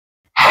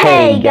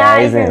Hey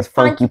guys, and it's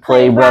Funky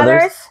Play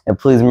Brothers. And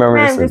please remember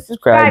to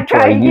subscribe to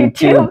our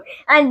YouTube.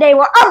 And they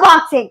were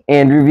unboxing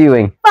and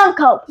reviewing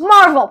Funko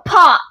Marvel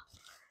Pop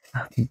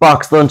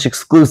Box Lunch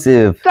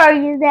exclusive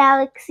Guardians of the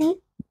Galaxy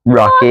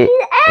Rocket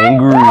and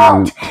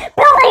Groot.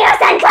 Building a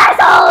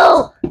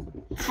sandcastle!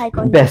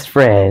 Best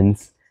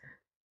friends.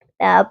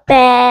 The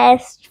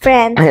best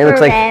friends It looks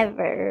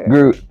forever. like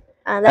Groot.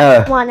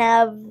 That's one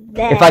of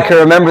them. If I could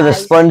remember the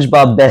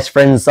SpongeBob Best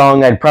Friends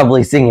song, I'd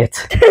probably sing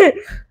it.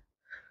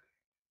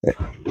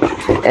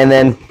 And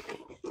then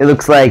it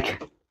looks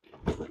like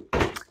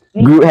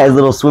Groot has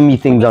little swimmy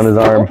things on his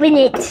arm. Open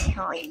it.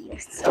 Oh, you're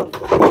so...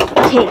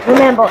 Okay,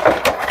 remember,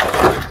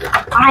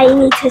 I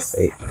need to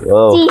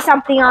see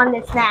something on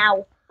this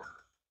now.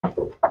 Did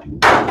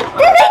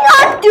they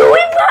not do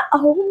it?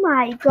 Oh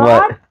my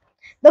god. What?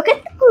 Look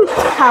at the Groot's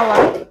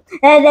color,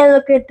 and then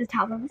look at the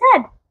top of his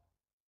head.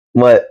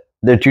 What?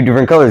 They're two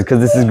different colors because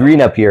this is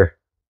green up here.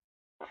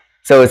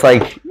 So it's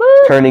like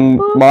turning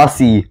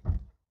mossy.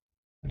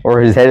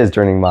 Or his head is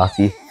turning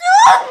mossy.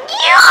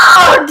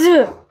 So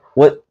cute!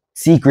 What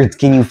secrets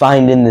can you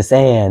find in the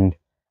sand?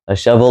 A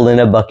shovel and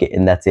a bucket,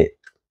 and that's it.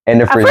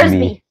 And a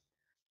frisbee.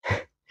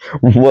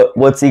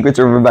 What secrets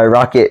are over by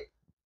Rocket?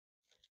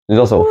 There's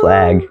also a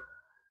flag.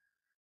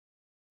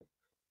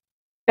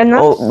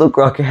 Oh, look,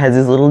 Rocket has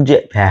his little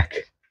jetpack.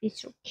 He's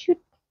so cute.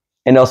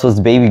 And also his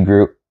baby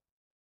Groot.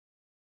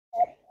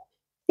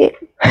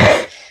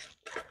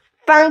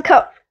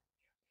 Funko.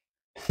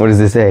 What does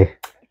it say?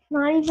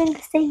 Not even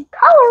the same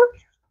color.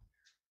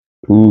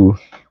 Ooh.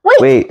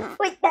 Wait.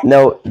 That...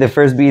 No, the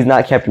frisbee is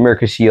not Captain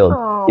America's shield.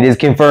 Oh. It is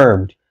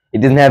confirmed. It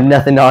doesn't have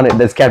nothing on it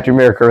that's Captain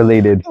America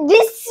related.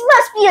 This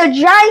must be a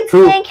giant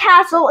sand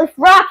castle if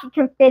Rocket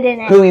can fit in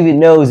it. Who even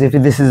knows if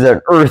this is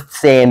an Earth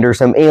sand or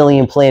some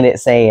alien planet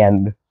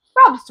sand?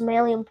 Probably some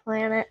alien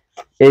planet.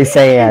 It's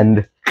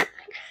sand.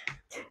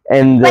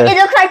 And but it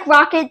looks like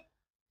Rocket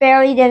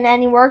barely did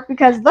any work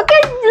because look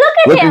at him.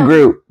 Look at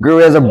Groot.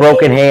 Groot has a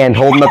broken hand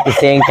holding up the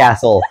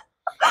sandcastle.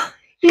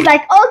 He's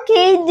like,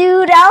 okay,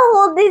 dude, I'll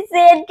hold this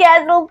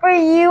sandcastle for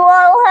you.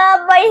 I'll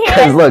have my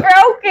hand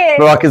broken.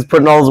 Rocket's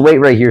putting all his weight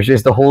right here, so he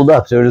has to hold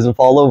up so it doesn't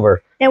fall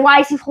over. Then why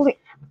is he holding?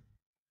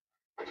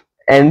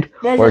 And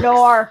there's a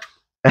door.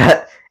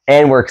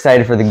 And we're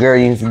excited for the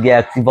Guardians of the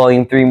Galaxy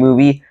Volume 3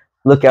 movie.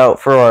 Look out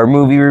for our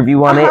movie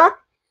review on it.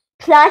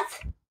 Plus,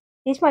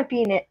 this might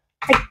be in it.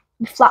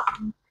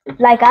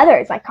 Like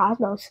others, like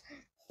Cosmos.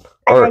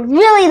 And I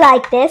really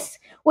like this.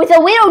 With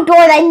a little door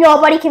that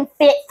nobody can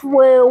fit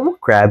through.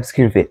 Crabs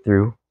can fit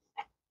through.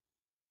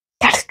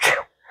 That's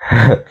true.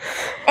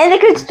 And they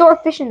could store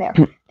fish in there.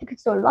 They could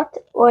store lots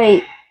of...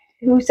 Wait,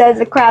 who says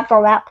the crabs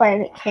on that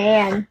planet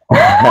can?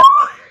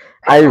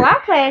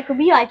 That planet could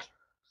be, like,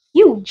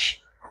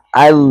 huge.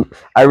 I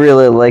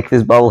really like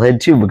this bobblehead,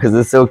 too, because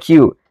it's so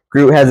cute.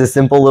 Groot has a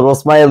simple little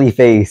smiley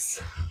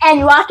face.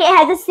 And Rocket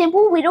has a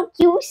simple little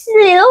cute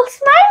little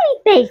smiley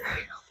face.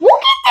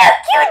 Look at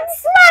their cute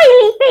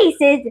smiley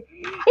faces.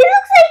 It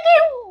looks like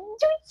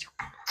it's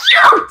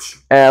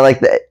cute. And I like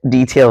the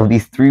detail of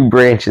these three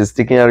branches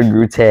sticking out of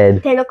Groot's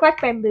head. They look like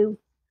bamboo.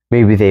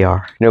 Maybe they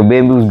are. No,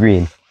 bamboo's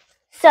green.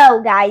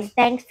 So, guys,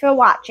 thanks for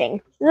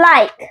watching.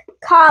 Like,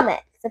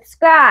 comment,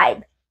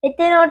 subscribe, hit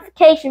the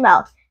notification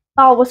bell.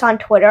 Follow us on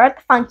Twitter at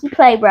the Funky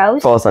Play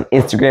Bros. Follow us on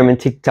Instagram and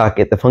TikTok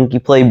at the Funky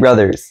Play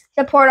Brothers.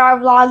 Support our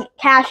vlog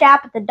Cash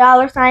App at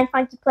the $sign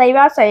Funky Play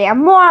Bros. So you have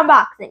more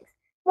unboxings,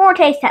 more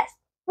taste tests,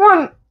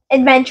 more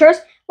adventures,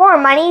 more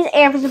monies,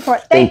 and for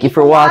support. Thank you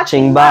for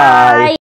watching. Bye.